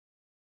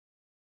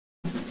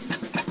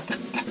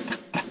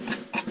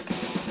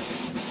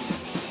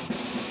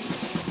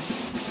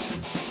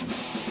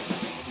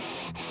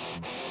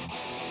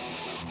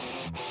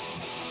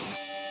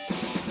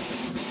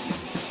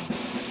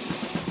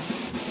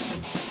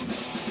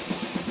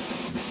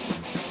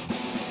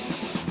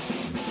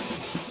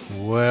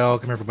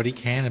Welcome everybody,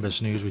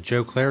 Cannabis News with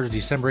Joe Klare to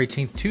December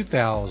 18th,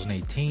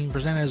 2018,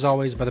 presented as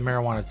always by the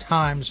Marijuana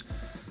Times.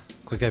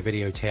 Click that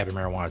video tab at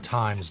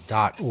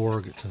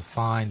marijuanatimes.org to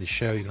find the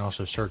show. You can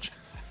also search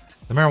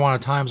the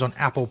Marijuana Times on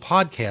Apple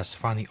Podcasts to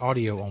find the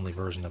audio-only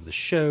version of the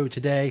show.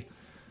 Today,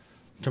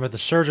 we're talking about the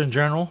Surgeon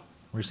General.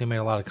 Recently made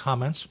a lot of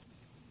comments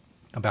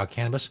about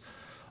cannabis.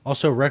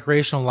 Also,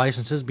 recreational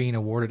licenses being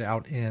awarded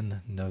out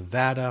in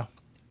Nevada,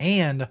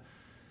 and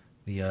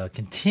the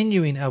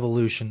continuing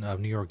evolution of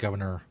New York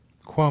Governor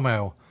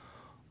Cuomo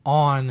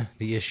on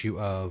the issue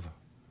of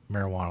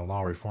marijuana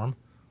law reform.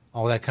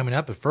 All that coming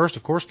up. But first,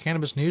 of course,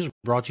 Cannabis News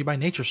brought to you by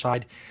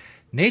Natureside.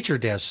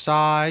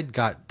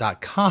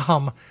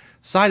 Nature-side.com.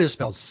 Side is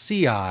spelled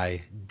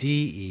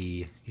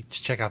C-I-D-E. You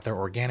just check out their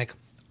organic,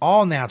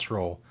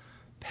 all-natural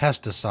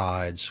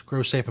pesticides.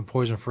 Grow safe and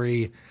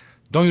poison-free.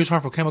 Don't use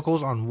harmful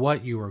chemicals on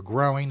what you are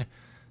growing.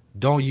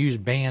 Don't use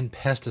banned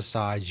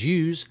pesticides.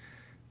 Use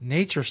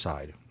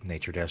Natureside.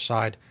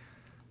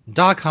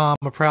 Nature-side.com,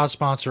 a proud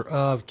sponsor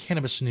of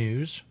Cannabis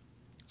News.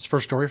 This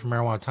first story from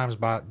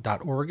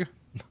marijuanatimes.org.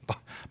 I've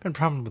been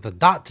problem with a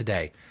dot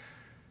today.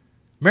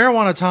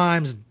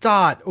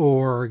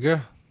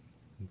 marijuanatimes.org,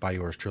 by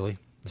yours truly.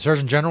 The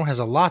Surgeon General has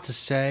a lot to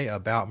say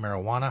about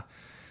marijuana.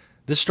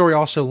 This story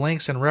also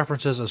links and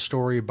references a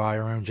story by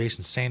our own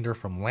Jason Sander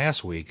from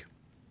last week.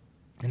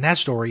 In that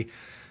story,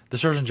 the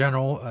Surgeon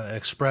General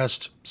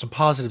expressed some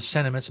positive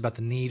sentiments about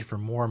the need for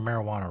more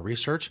marijuana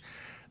research.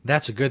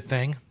 That's a good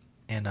thing.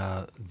 And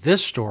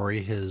this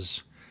story,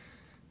 his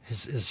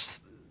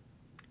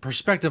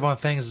perspective on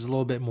things is a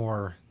little bit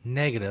more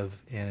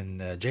negative.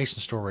 In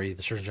Jason's story,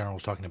 the Surgeon General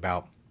was talking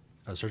about,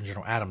 Surgeon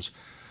General Adams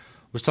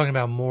was talking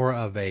about more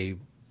of a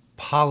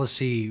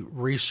policy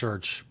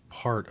research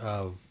part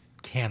of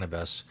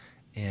cannabis.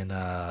 In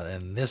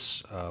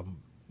this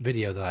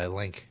video that I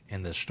link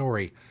in this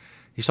story,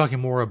 he's talking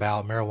more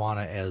about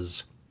marijuana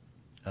as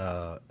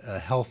how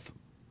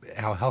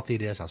healthy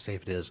it is, how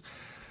safe it is,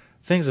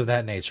 things of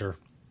that nature.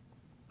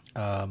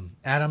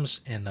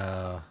 Adams, in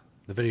the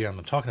video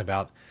I'm talking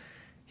about,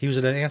 he was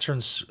at an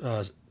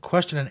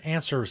question and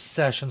answer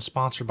session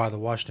sponsored by the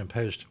Washington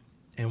Post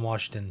in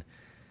Washington,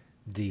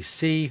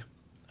 D.C.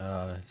 He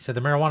said the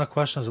marijuana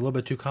question is a little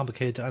bit too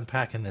complicated to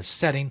unpack in this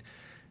setting.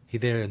 He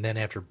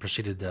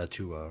proceeded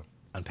to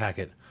unpack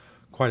it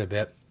quite a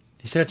bit.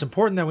 He said it's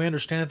important that we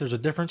understand that there's a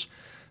difference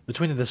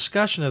between the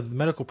discussion of the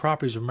medical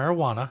properties of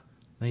marijuana.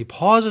 And he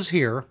pauses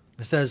here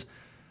and says,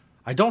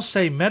 I don't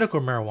say medical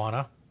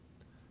marijuana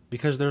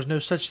because there's no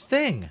such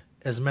thing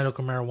as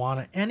medical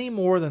marijuana any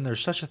more than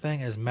there's such a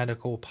thing as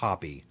medical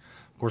poppy.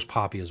 Of course,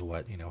 poppy is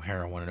what,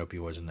 heroin and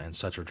opioids and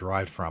such are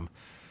derived from.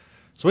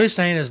 So what he's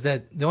saying is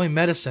that the only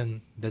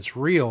medicine that's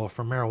real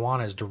from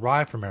marijuana is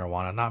derived from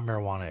marijuana, not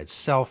marijuana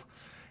itself.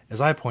 As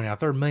I point out,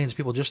 there are millions of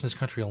people just in this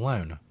country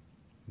alone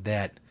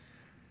that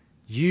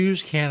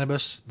use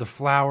cannabis, the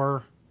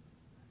flower,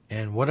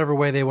 in whatever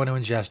way they want to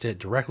ingest it,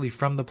 directly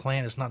from the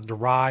plant. It's not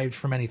derived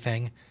from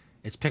anything.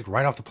 It's picked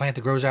right off the plant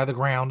that grows out of the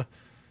ground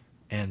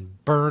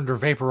and burned or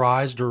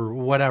vaporized or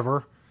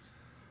whatever.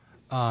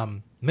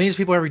 Millions of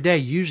people every day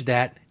use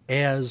that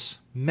as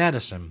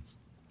medicine.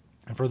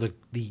 And for the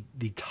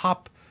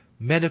top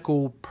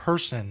medical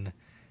person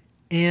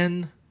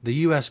in the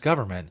U.S.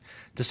 government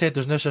to say that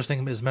there's no such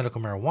thing as medical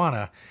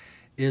marijuana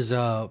is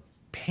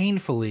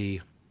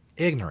painfully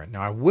ignorant.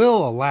 Now, I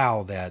will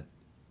allow that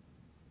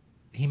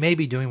he may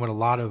be doing what a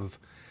lot of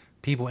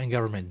people in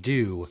government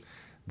do.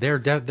 Their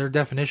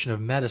definition of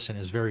medicine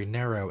is very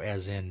narrow,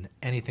 as in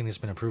anything that's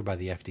been approved by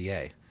the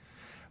FDA.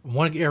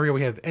 One area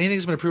we have anything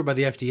that's been approved by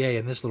the FDA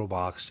in this little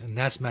box, and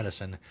that's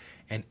medicine,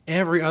 and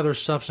every other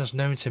substance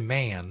known to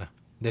man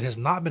that has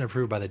not been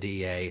approved by the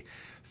DEA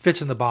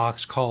fits in the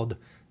box called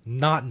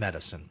not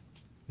medicine.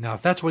 Now,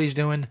 if that's what he's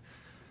doing,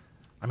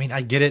 I mean,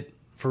 I get it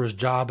for his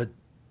job, but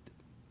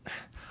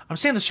I'm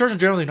saying the Surgeon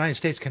General of the United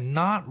States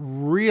cannot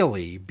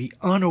really be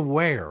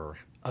unaware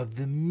of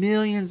the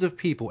millions of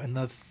people and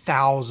the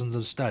thousands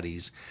of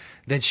studies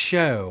that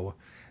show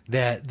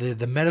that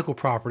the medical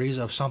properties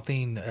of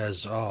something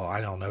as,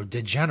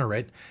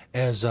 degenerate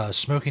as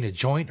smoking a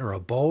joint or a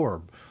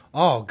bowl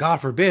or, God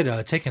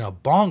forbid, taking a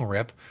bong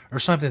rip or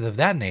something of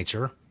that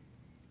nature,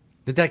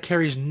 that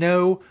carries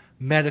no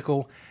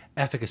medical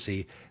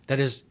efficacy.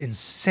 That is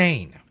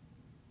insane.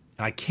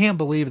 And I can't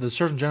believe the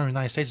Surgeon General of the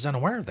United States is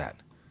unaware of that.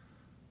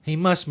 He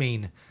must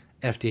mean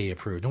FDA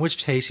approved, in which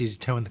case he's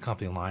towing the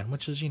company line,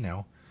 which is,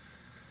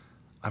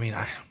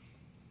 I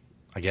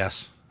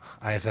guess,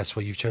 if that's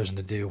what you've chosen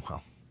to do,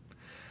 well,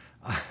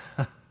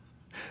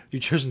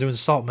 you've chosen to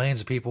insult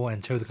millions of people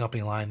and toe the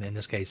company line, in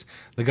this case,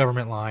 the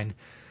government line,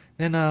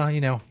 then,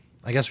 I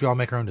guess we all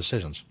make our own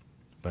decisions.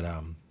 But,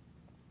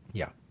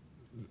 yeah,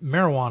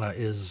 marijuana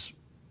is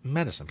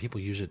medicine. People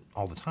use it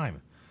all the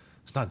time.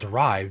 It's not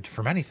derived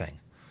from anything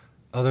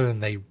other than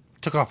they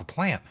took it off a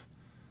plant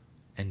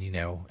and,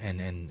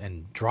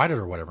 and dried it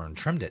or whatever and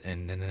trimmed it,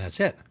 and then that's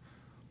it.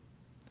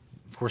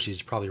 Of course,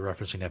 he's probably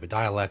referencing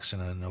Epidiolex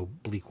in an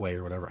oblique way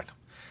or whatever.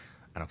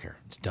 I don't care.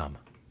 It's dumb.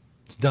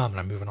 It's dumb, and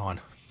I'm moving on.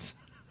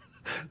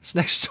 This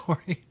next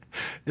story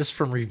This is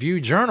from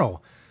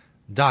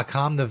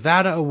ReviewJournal.com.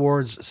 Nevada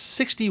awards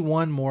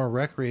 61 more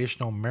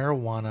recreational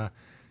marijuana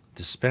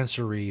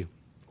dispensary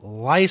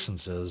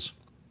licenses.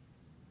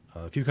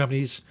 A few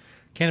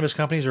cannabis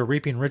companies are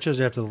reaping riches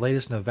after the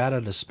latest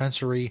Nevada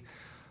dispensary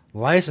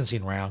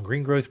licensing round.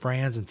 Green Growth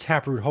Brands and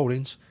Taproot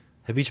Holdings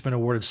have each been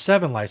awarded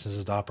 7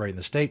 licenses to operate in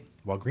the state,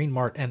 while Green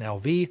Mart and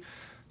LV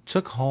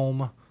took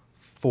home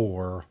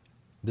 4.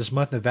 This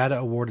month, Nevada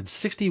awarded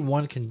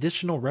 61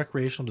 conditional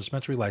recreational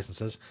dispensary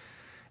licenses,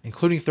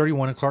 including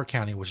 31 in Clark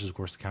County, which is, of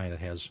course, the county that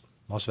has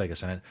Las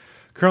Vegas in it.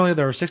 Currently,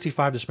 there are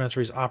 65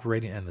 dispensaries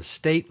operating in the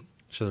state.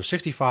 So there's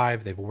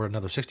 65. They've awarded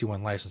another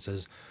 61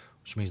 licenses,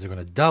 which means they're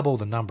going to double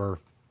the number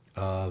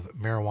of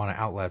marijuana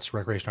outlets,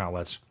 recreational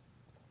outlets,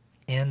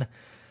 in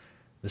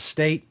the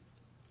state.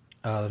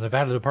 The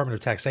Nevada Department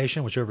of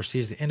Taxation, which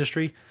oversees the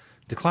industry,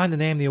 declined to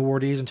name the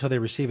awardees until they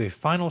receive a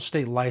final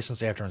state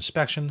license after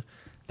inspection.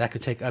 That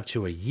could take up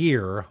to a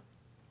year.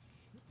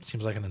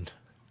 Seems like an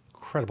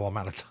incredible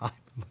amount of time.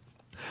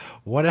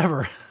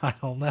 Whatever, I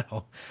don't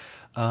know.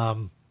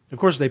 Of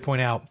course, they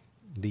point out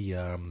the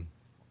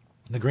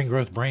Green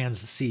Growth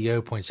Brands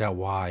CEO points out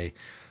why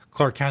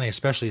Clark County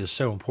especially is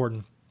so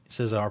important. He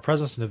says, our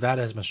presence in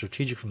Nevada has been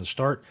strategic from the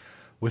start.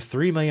 With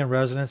 3 million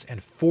residents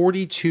and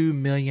 42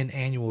 million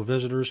annual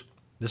visitors,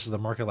 this is the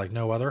market like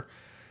no other,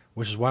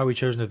 which is why we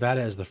chose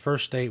Nevada as the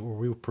first state where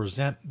we will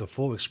present the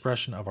full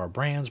expression of our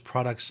brands,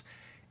 products,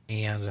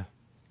 and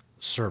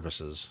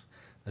services.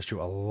 That's true.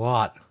 A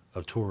lot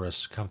of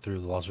tourists come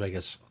through the Las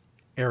Vegas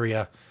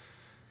area.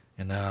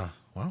 And,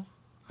 well,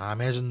 I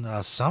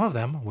imagine some of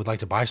them would like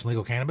to buy some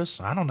legal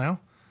cannabis. I don't know.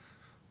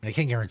 I mean, I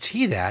can't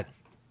guarantee that.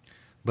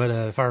 But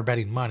if I were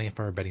betting money, if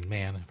I were a betting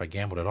man, if I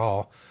gambled at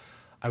all,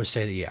 I would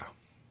say that, yeah,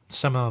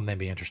 some of them they'd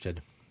be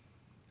interested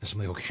in some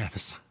legal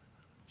cannabis.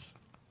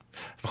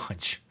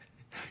 Bunch.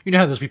 You know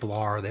how those people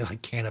are. They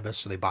like cannabis,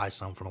 so they buy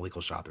some from a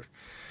legal shop. They're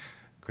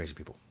crazy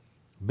people.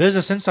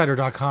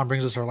 BusinessInsider.com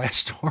brings us our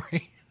last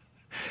story.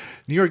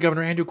 New York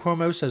Governor Andrew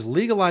Cuomo says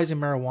legalizing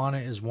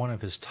marijuana is one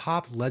of his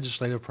top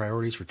legislative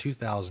priorities for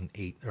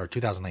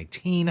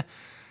 2019.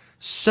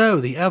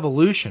 So the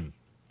evolution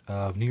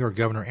of New York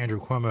Governor Andrew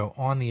Cuomo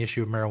on the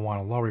issue of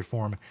marijuana law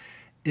reform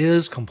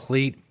is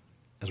complete,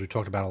 as we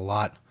talked about a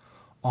lot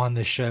on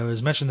this show.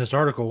 As mentioned in this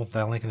article that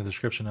I'll link in the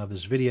description of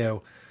this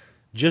video,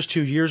 just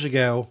 2 years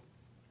ago,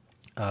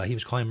 he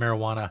was calling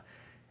marijuana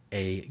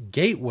a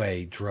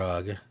gateway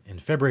drug in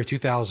February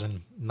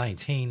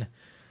 2019.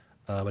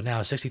 But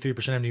now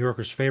 63% of New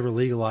Yorkers favor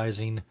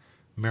legalizing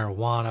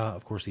marijuana.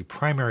 Of course, the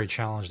primary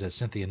challenge that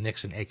Cynthia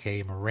Nixon,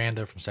 a.k.a.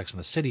 Miranda from Sex and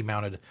the City,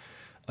 mounted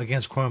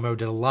against Cuomo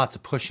did a lot to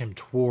push him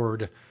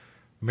toward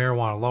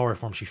marijuana law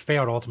reform. She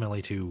failed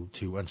ultimately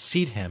to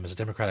unseat him as a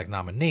Democratic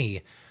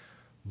nominee.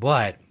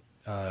 But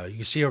you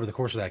can see over the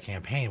course of that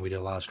campaign, we did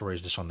a lot of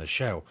stories just on this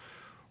show,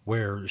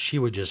 where she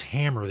would just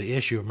hammer the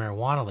issue of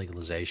marijuana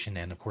legalization.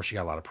 And, of course, she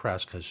got a lot of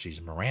press because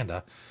she's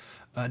Miranda.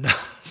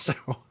 So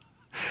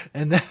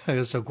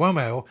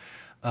Cuomo,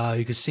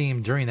 you could see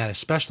him during that,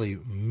 especially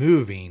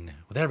moving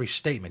with every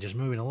statement, just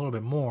moving a little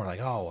bit more like,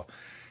 oh,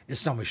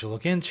 it's something we should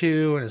look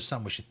into and it's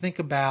something we should think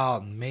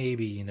about. And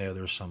maybe,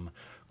 there's some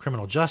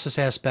criminal justice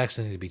aspects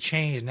that need to be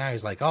changed. Now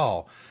he's like,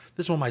 oh,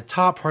 this is one of my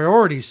top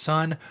priorities,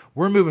 son.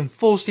 We're moving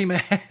full steam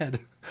ahead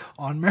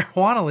on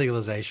marijuana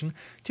legalization.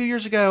 2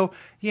 years ago,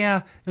 yeah,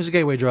 it was a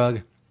gateway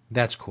drug.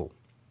 That's cool.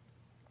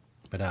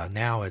 But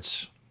now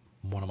it's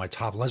one of my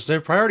top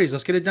legislative priorities.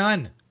 Let's get it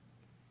done.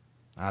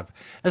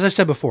 As I've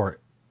said before,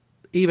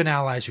 even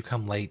allies who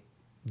come late,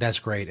 that's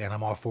great. And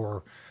I'm all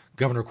for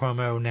Governor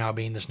Cuomo now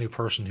being this new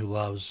person who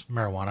loves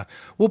marijuana.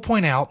 We'll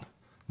point out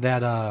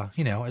that,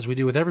 as we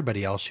do with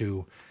everybody else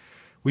who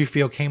we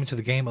feel came into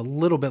the game a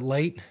little bit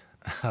late,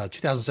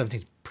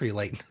 2017 is pretty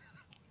late when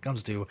it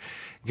comes to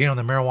getting on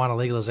the marijuana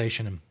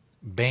legalization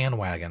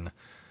bandwagon.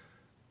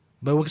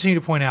 But we'll continue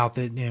to point out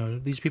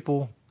that, these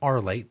people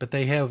are late, but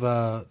they have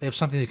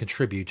something to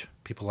contribute.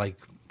 People like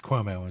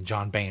Cuomo and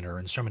John Boehner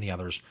and so many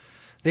others.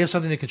 They have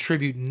something to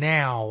contribute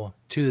now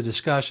to the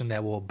discussion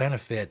that will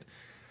benefit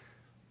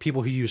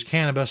people who use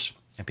cannabis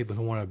and people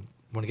who want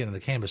to get into the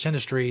cannabis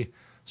industry.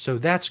 So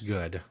that's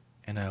good,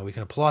 and we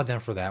can applaud them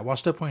for that, while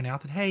still pointing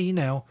out that, hey,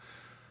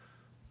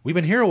 we've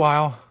been here a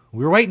while.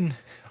 We were waiting.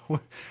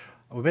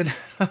 We've been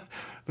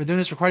doing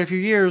this for quite a few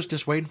years,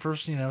 just waiting for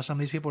some of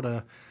these people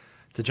to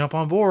jump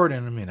on board.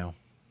 And you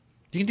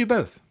can do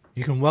both.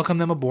 You can welcome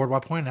them aboard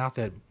while pointing out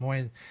that,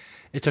 boy,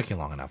 it took you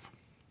long enough.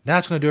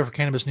 That's going to do it for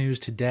Cannabis News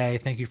today.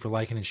 Thank you for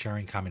liking and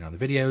sharing, commenting on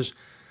the videos,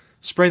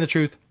 spreading the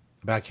truth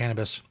about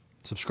cannabis.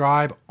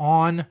 Subscribe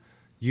on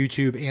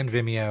YouTube and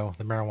Vimeo,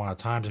 The Marijuana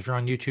Times. If you're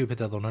on YouTube, hit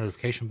that little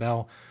notification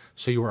bell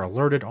so you are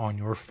alerted on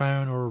your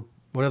phone or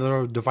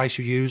whatever device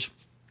you use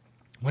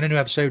when a new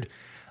episode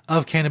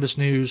of Cannabis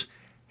News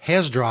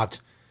has dropped,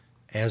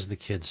 as the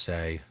kids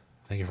say.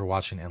 Thank you for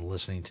watching and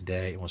listening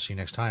today, and we'll see you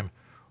next time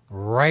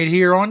right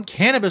here on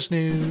Cannabis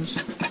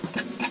News.